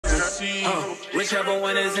Whichever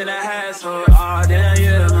one is in the household, oh damn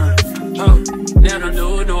yeah. Never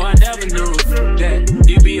knew, no I never knew that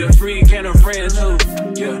you be a freak and a friend too.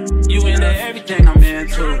 Yeah, you into everything I'm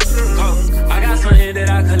into. I got something that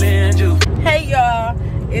I could lend you. Hey y'all,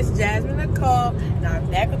 it's Jasmine Nicole, and I'm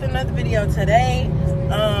back with another video today.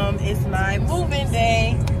 It's my moving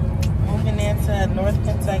day. Moving into North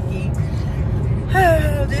Kentucky.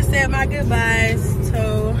 Just said my goodbyes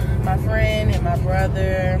to my friend and my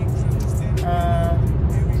brother,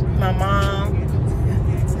 my mom.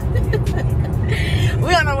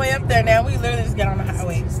 We on our way up there now. We literally just got on the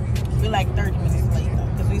highway. We're like 30 minutes late though,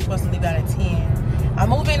 because we supposed to leave out at 10. I'm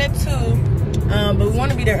moving at 2, but we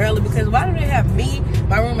want to be there early because why do they have me,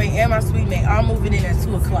 my roommate, and my suite mate all moving in at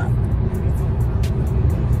 2 o'clock?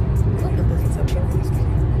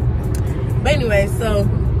 But anyway, so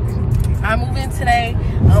I'm moving today.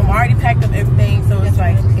 I already packed up everything, so it's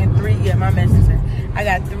like in 3. Yeah, my messenger. I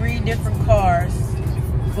got 3 different cars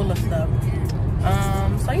full of stuff.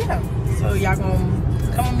 So yeah, so y'all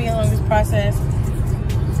gonna come with me along this process.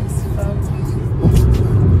 So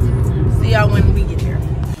see y'all when we get there.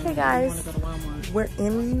 Hey guys, we're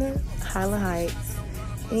in Highland Heights,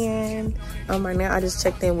 and right now I just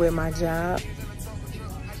checked in with my job.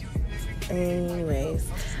 Anyways,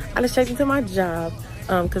 I just checked into my job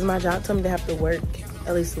because my job told me to have to work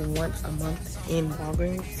at least once a month in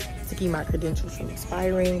Walgreens to keep my credentials from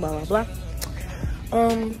expiring, blah blah blah.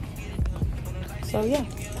 So yeah,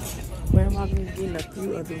 we're in Walgreens getting a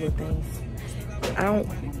few other little things.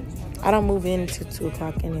 I don't move in until 2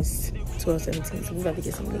 o'clock, and it's 12:17, so we got to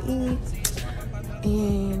get something to eat.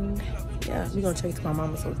 And yeah, we're gonna check to my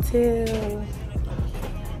mama's hotel.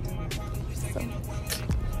 So.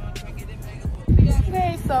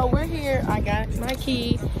 Okay, so we're here. I got my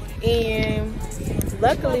key, and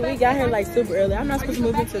luckily we got here like super early. I'm not supposed to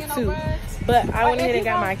move until 2, but I went ahead and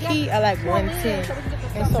got my key at like 1:10.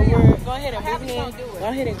 And so we're go ahead and move in. Go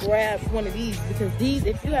ahead and grab one of these, because these,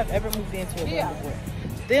 if you have ever moved into a home before,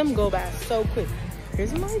 them go by so quick.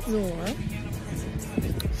 Here's my door.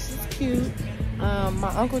 She's cute.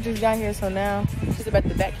 My uncle just got here, so now he's about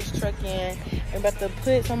to back his truck in. I'm about to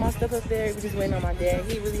put some of my stuff up there. We're just waiting on my dad.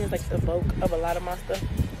 He really has like the bulk of a lot of my stuff.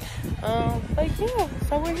 But yeah,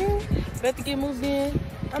 so we're here. About to get moved in.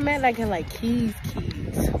 I'm at like in like keys.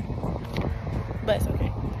 But it's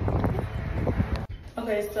okay.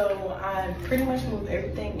 Okay, so I pretty much moved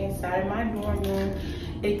everything inside my dorm room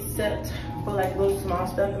except for like little small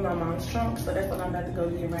stuff in my mom's trunk. So that's what I'm about to go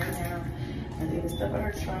get right now. I did the stuff in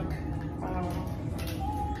her trunk.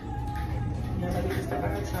 Then I did the stuff in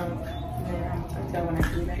her trunk. And then I'll tell when I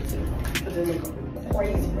get back to it, because it looks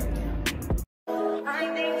crazy right now.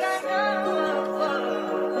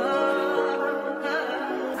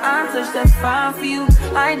 I touch that 5 for you.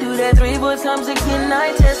 I do that 3 more times again.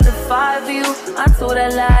 I testify for you. I told I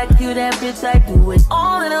like you, that bitch I do it.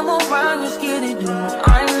 All that I'm around, you're scared to do.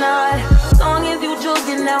 I'm not. As long as you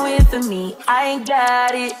joking now in for me, I ain't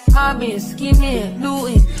got it. I've been scheming,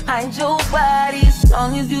 looting, hide your body. As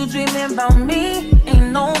long as you dreaming about me,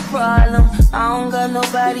 ain't no problem. I don't got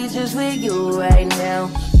nobody just with you right now.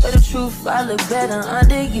 But the truth, I look better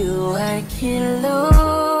under you. I can't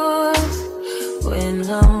lose when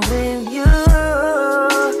I'm with you.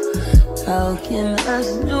 How can us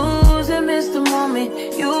lose and miss the moment?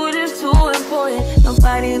 You just too important.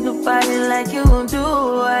 Nobody's nobody like you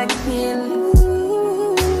do. I can't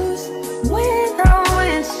lose when I'm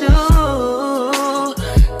with you.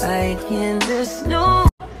 I can't just lose.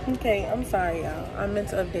 Okay, I'm sorry y'all. I meant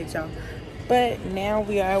to update y'all. But now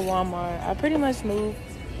we are at Walmart. I pretty much moved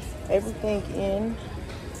everything in.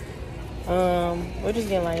 We're just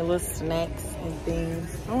getting like little snacks and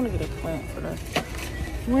things. I want to get a plant for the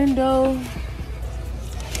window.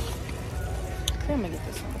 I'm gonna get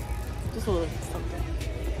this one. Just a little something.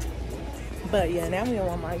 But yeah, now we in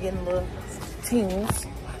Walmart getting a little things.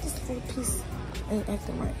 This little piece ain't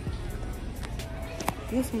acting right.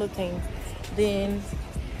 Get some little things. Then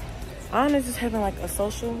Anna's just having like a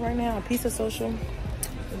social right now, a piece of social.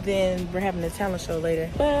 Then we're having a talent show later.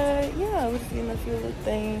 But yeah, we're just getting a few little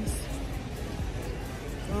things.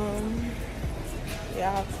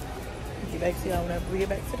 Yeah, I'll get back to y'all whenever we get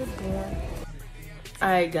back to the dorm.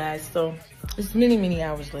 Alright guys, so it's many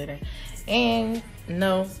hours later, and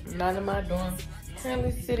no, not in my dorm.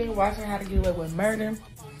 Currently sitting watching How to Get Away with Murder,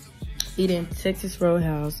 eating Texas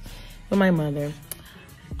Roadhouse with my mother.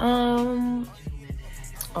 And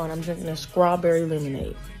I'm drinking a strawberry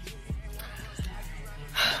lemonade.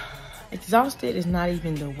 Exhausted is not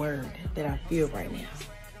even the word that I feel right now.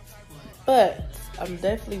 But I'm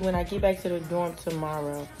definitely, when I get back to the dorm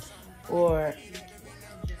tomorrow or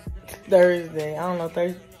Thursday, I don't know,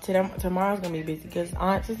 tomorrow's gonna be busy because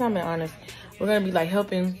since I'm being honest, we're gonna be like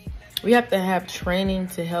helping. We have to have training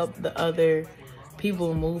to help the other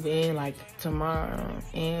people move in like tomorrow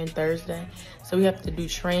and Thursday. So we have to do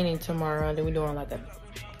training tomorrow, and then we're doing like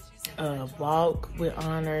a walk with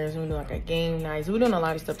honors, and we're doing like a game night. So we're doing a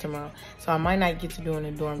lot of stuff tomorrow. So I might not get to doing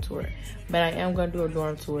a dorm tour, but I am gonna do a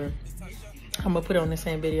dorm tour. I'm gonna put it on the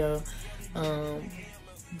same video.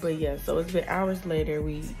 But yeah, so it's been hours later.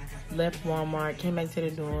 We left Walmart, came back to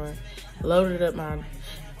the dorm, loaded up my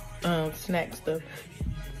snack stuff.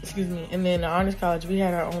 Excuse me. And then at Honors College, we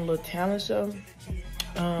had our own little talent show.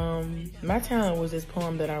 My talent was this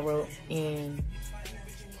poem that I wrote in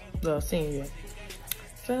the senior year.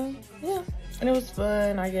 So yeah, and it was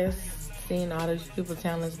fun, I guess, seeing all those people's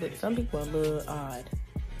talents. But some people are a little odd,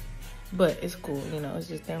 but it's cool, you know. It's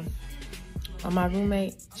just them. My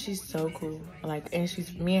roommate, she's so cool. Like, and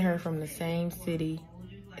she's me and her from the same city,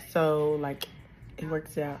 so like it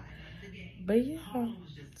works out. But yeah,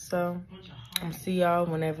 so I'm gonna see y'all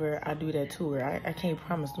whenever I do that tour. I can't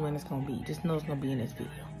promise when it's gonna be. Just know it's gonna be in this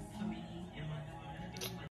video.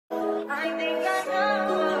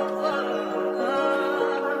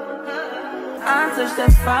 I touch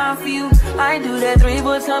that fine for you. I do that 3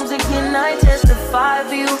 more times again. I testify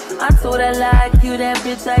for you. I told I like you, that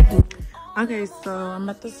bitch I do. Okay, so I'm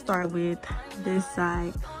about to start with this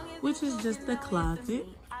side, which is just the closet.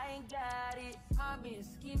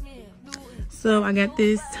 So I got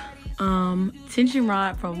this tension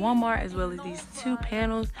rod from Walmart, as well as these 2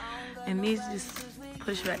 panels, and these just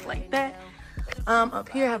push back like that. Up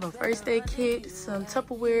here I have a first aid kit, some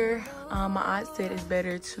Tupperware. My aunt said it's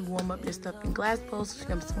better to warm up your stuff in glass bowls, so she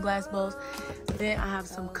got some glass bowls. Then I have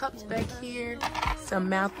some cups back here, some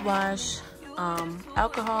mouthwash,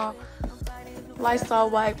 alcohol, Lysol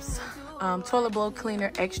wipes, toilet bowl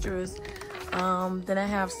cleaner extras. Then I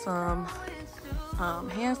have some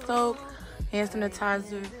hand soap, hand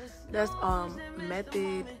sanitizer. That's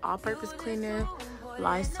Method all-purpose cleaner,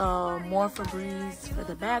 Lysol, more Febreze for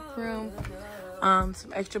the bathroom,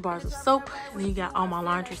 some extra bars of soap. And then you got all my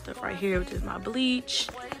laundry stuff right here, which is my bleach,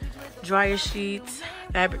 dryer sheets,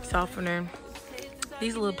 fabric softener.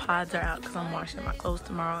 These little pods are out because I'm washing my clothes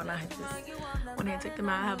tomorrow, and I just went ahead and took them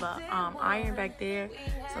out. I have a iron back there,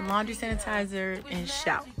 some laundry sanitizer, and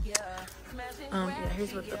shout. Yeah,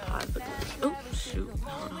 here's what the pods look like. Oh shoot,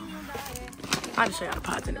 hold on. I'll just show y'all the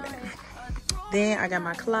pods in a minute. Then I got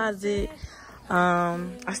my closet.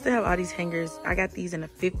 I still have all these hangers. I got these in a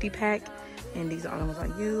 50 pack, and these are all the ones I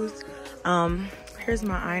used. Here's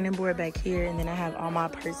my ironing board back here, and then I have all my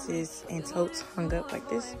purses and totes hung up like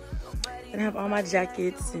this. Then I have all my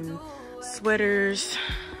jackets and sweaters,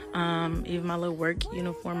 even my little work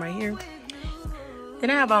uniform right here. Then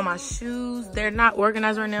I have all my shoes. They're not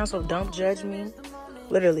organized right now, so don't judge me.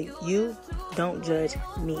 Literally, you don't judge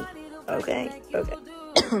me. Okay? Okay.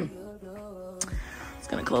 Just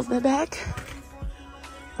gonna close that back.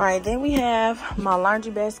 All right, then we have my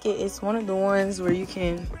laundry basket. It's one of the ones where you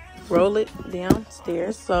can roll it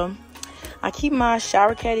downstairs. So I keep my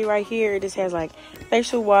shower caddy right here. It just has like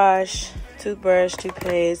facial wash, toothbrush,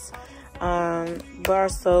 toothpaste, bar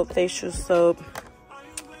soap, facial soap,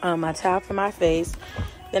 my towel for my face.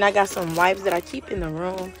 Then I got some wipes that I keep in the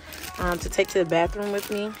room to take to the bathroom with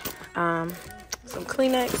me. Some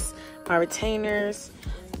Kleenex, my retainers,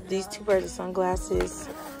 these 2 pairs of sunglasses,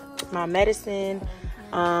 my medicine,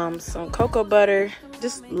 some cocoa butter,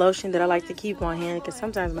 just lotion that I like to keep on hand because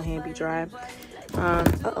sometimes my hand be dry.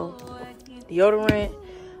 Deodorant,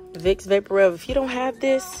 Vicks VapoRub. If you don't have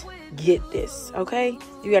this, get this, okay?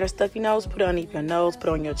 You gotta stuff your nose, put it underneath your nose, put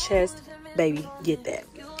it on your chest. Baby, get that.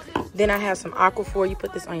 Then I have some Aquaphor. You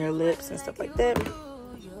put this on your lips and stuff like that.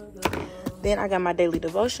 Then I got my daily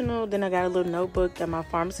devotional. Then I got a little notebook that my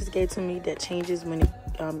pharmacist gave to me that changes when it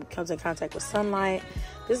comes in contact with sunlight.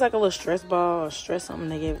 This is like a little stress ball or stress something.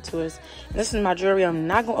 They gave it to us. And this is my jewelry. I'm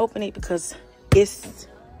not going to open it because it's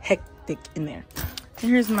hectic in there.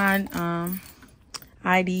 And here's my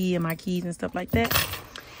ID and my keys and stuff like that.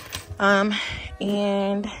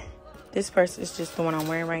 And this purse is just the one I'm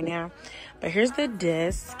wearing right now. But here's the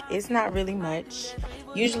desk. It's not really much.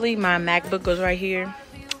 Usually my MacBook goes right here.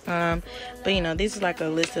 But you know, this is like a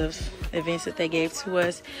list of events that they gave to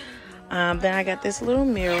us. Then I got this little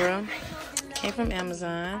mirror. Came from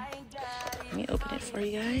Amazon. Let me open it for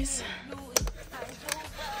you guys.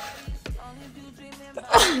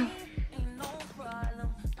 God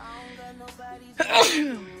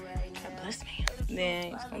bless me.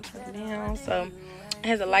 Then it's gonna turn it down. So it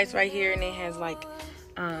has the lights right here, and it has like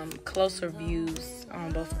closer views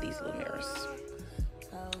on both of these little mirrors.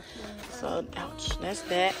 So ouch, that's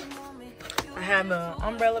that. I have an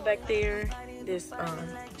umbrella back there. this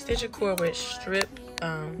stitcher cord with strip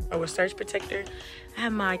or with surge protector. I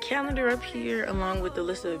have my calendar up here along with the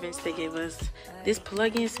list of events they gave us. This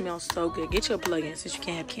plug-in smells so good. Get your plug-in since you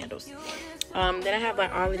can't have candles. Then I have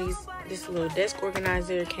like all of these. This little desk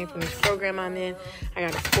organizer came from this program I'm in. I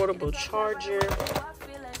got a portable charger,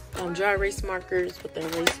 dry erase markers with the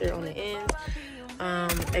eraser on the ends,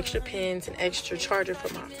 extra pens, an extra charger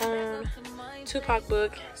for my phone, Tupac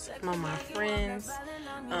book, some of my friends,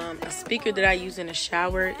 a speaker that I use in the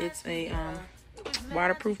shower. It's a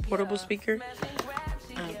waterproof portable speaker.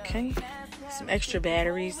 Okay, some extra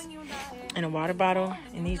batteries and a water bottle,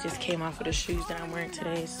 and these just came off of the shoes that I'm wearing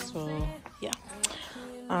today, so yeah.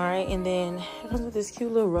 All right, and then it comes with this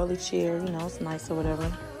cute little rolly chair. You know, it's nice or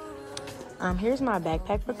whatever. Here's my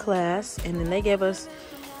backpack for class, and then they gave us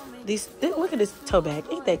these. Look at this tote bag,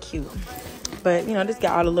 ain't that cute? But you know, this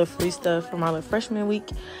got all the little free stuff from our little freshman week.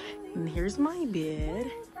 And here's my bed.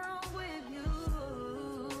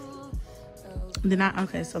 Then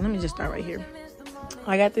okay, so let me just start right here.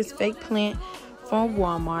 I got this fake plant from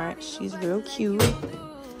Walmart. She's real cute.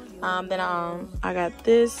 Then I got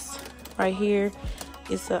this right here.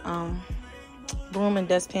 It's a broom and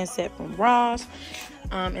dustpan set from Ross.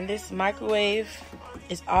 And this microwave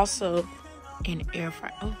is also an air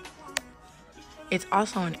fryer. Oh. It's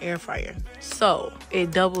also an air fryer, so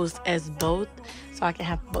it doubles as both, so I can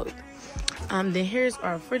have both. Then here's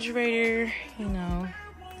our refrigerator. You know,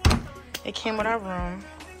 it came with our room.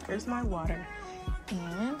 Here's my water,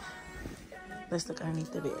 and let's look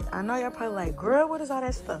underneath the bed. I know y'all probably like, girl, what is all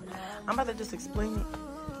that stuff? I'm about to just explain it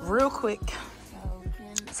real quick.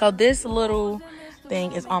 So this little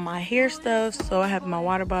thing is all my hair stuff. So I have my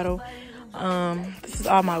water bottle. This is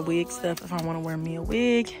all my wig stuff if I want to wear me a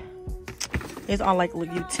wig. It's all like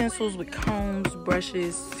utensils with combs,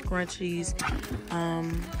 brushes, scrunchies,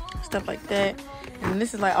 stuff like that. And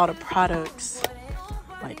this is like all the products,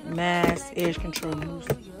 like masks, edge controls,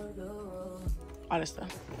 all that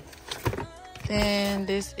stuff. Then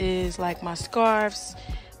this is like my scarves,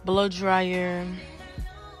 blow dryer,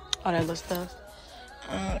 all that little stuff.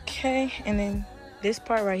 Okay, and then this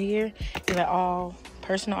part right here is like all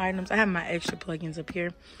personal items. I have my extra plugins up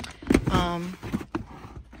here.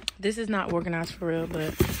 This is not organized for real,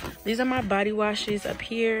 but these are my body washes up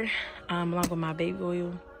here, along with my baby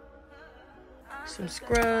oil, some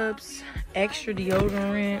scrubs, extra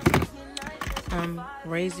deodorant,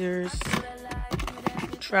 razors,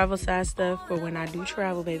 travel size stuff for when I do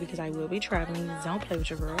travel, baby, because I will be traveling. Don't play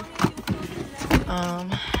with your girl.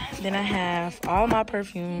 Then I have all my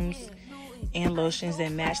perfumes and lotions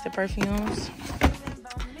that match the perfumes.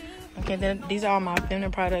 Okay, then these are all my feminine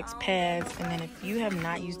products, pads, and then if you have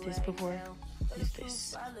not used this before, use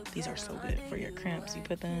this. These are so good for your cramps. You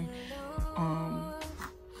put them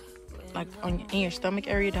like in your stomach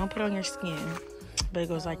area. Don't put it on your skin, but it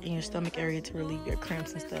goes like in your stomach area to relieve your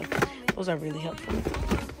cramps and stuff. Those are really helpful.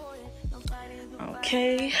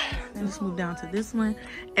 Okay, then let's move down to this one.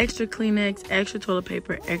 Extra Kleenex, extra toilet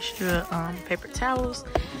paper, extra paper towels.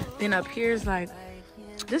 Then up here is like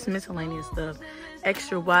just miscellaneous stuff.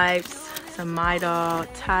 Extra wipes, some Midol,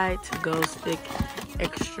 Tide to Go stick,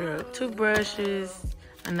 extra toothbrushes,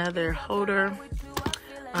 another holder.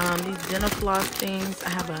 These dental floss things. I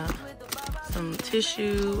have some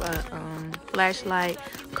tissue, flashlight,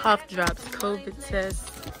 cough drops, COVID test,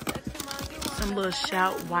 some little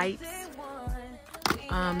shout wipes.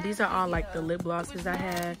 These are all like the lip glosses I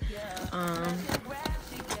had.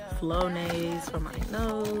 Flonase for my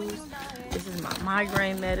nose. This is my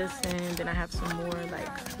migraine medicine. Then I have some more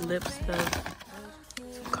like lip stuff.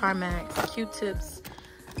 Some Carmax, Q-tips,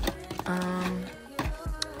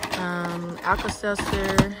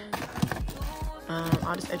 Alka-Seltzer,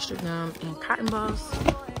 all this extra gum, and cotton balls.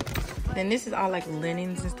 Then this is all like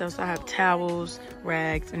linens and stuff. So I have towels,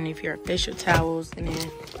 rags, and if you're facial towels, and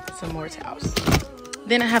then some more towels.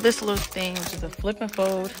 Then I have this little thing, which is a flip and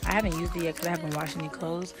fold. I haven't used it yet because I haven't washed any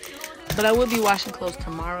clothes. But I will be washing clothes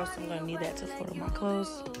tomorrow, so I'm going to need that to fold my clothes.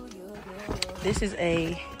 This is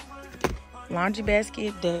a laundry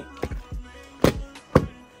basket that, I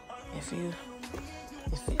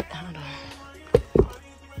don't know.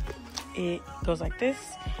 It goes like this.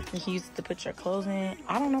 You can use it to put your clothes in.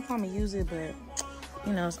 I don't know if I'm going to use it, but,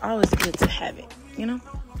 you know, it's always good to have it, you know?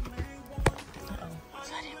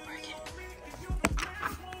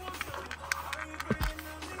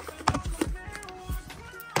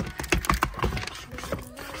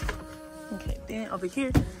 Over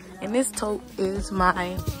here in this tote is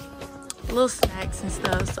my little snacks and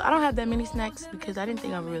stuff. So I don't have that many snacks because I didn't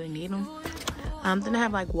think I would really need them. Then I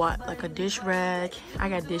have like a dish rag. I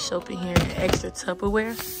got dish soap in here and extra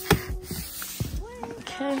Tupperware.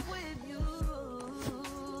 Okay.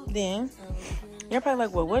 Then you're probably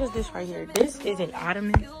like, well, what is this right here? This is an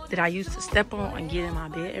ottoman that I used to step on and get in my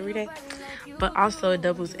bed every day. But also it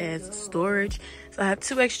doubles as storage. So I have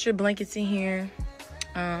 2 extra blankets in here.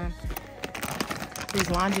 These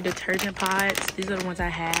laundry detergent pods. These are the ones I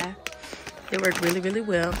have. They work really, really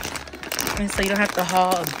well. And so you don't have to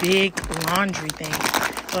haul a big laundry thing.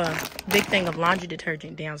 Big thing of laundry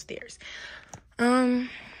detergent downstairs. Then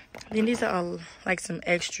these are all, like some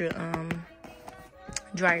extra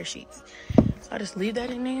dryer sheets. So I just leave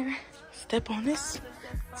that in there, step on this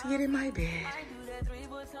to get in my bed.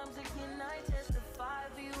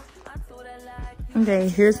 Okay,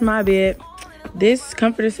 here's my bed. This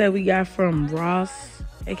comforter set we got from Ross.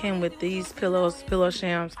 It came with these pillows, pillow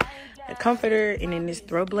shams, a comforter, and then this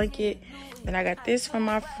throw blanket. Then I got this from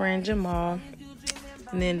my friend Jamal.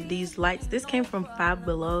 And then these lights. This came from Five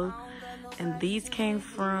Below. And these came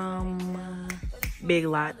from Big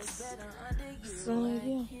Lots. So,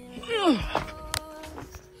 yeah.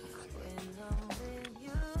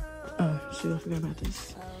 Oh, shoot, I forgot about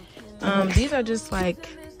this. These are just like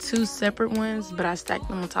 2 separate ones, but I stacked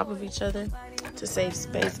them on top of each other to save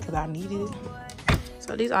space because I needed it.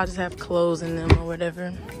 So these all just have clothes in them or whatever.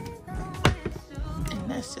 And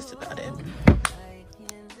that's just about it.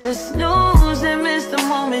 The snooze and miss the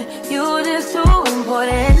moment. You just too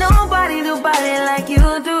important. Nobody do body like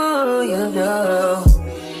you do. You do.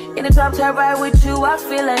 In the top top right with you, I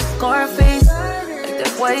feel like Scarface. Like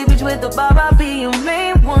that white bitch with the bob, I'll be your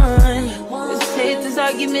main one. Let's take this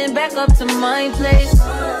argument back up to my place.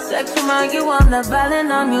 Sex from argue, I'm not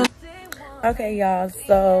violent, I'm you. Okay, y'all,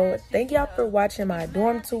 so thank y'all for watching my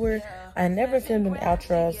dorm tour. I never filmed an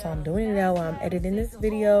outro, so I'm doing it now while I'm editing this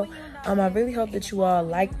video. I really hope that you all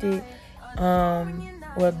liked it.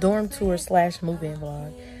 Well, dorm tour / move-in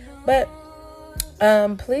vlog. But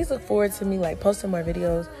please look forward to me like posting more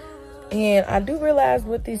videos. And I do realize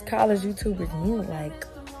what these college YouTubers mean, like,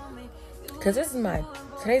 because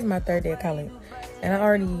today's my 3rd day of college, and I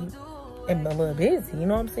already am a little busy, you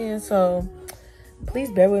know what I'm saying? So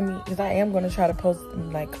please bear with me, because I am going to try to post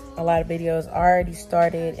like a lot of videos. I already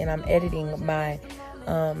started, and I'm editing my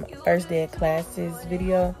first day of classes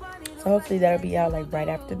video, so hopefully that'll be out like right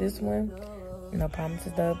after this one. No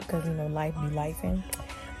promises though, because you know life be lifing.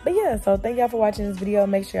 But yeah, so thank y'all for watching this video.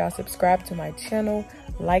 Make sure y'all subscribe to my channel,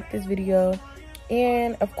 like this video,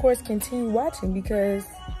 and of course continue watching, because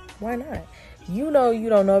why not? You know you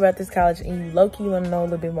don't know about this college, and you low-key want to know a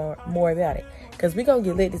little bit more about it, because we gonna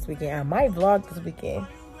get lit this weekend. I might vlog this weekend.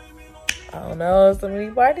 I don't know, so many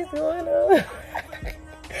parties going on. All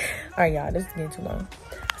right, y'all, this is getting too long.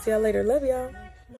 See y'all later. Love y'all.